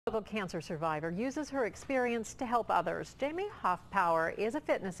Local cancer survivor uses her experience to help others. Jamie Hoffpower is a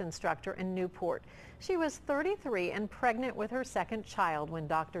fitness instructor in Newport. She was 33 and pregnant with her second child when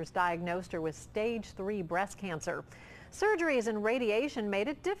doctors diagnosed her with stage 3 breast cancer. Surgeries and radiation made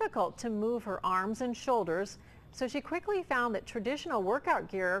it difficult to move her arms and shoulders, so she quickly found that traditional workout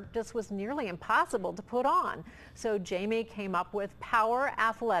gear just was nearly impossible to put on. So Jamie came up with Power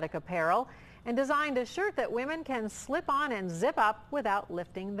Athletic Apparel and designed a shirt that women can slip on and zip up without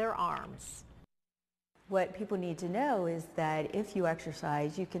lifting their arms. What people need to know is that if you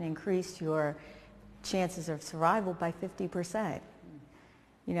exercise, you can increase your chances of survival by 50%.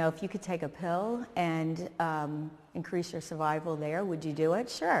 You know, if you could take a pill and increase your survival there, would you do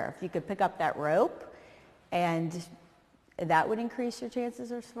it? Sure. If you could pick up that rope and that would increase your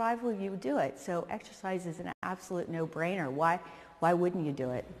chances of survival, you would do it. So exercise is an absolute no-brainer. Why wouldn't you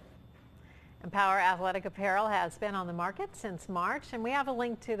do it? And Power Athletic Apparel has been on the market since March, and we have a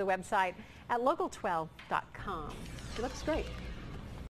link to the website at local12.com. It looks great.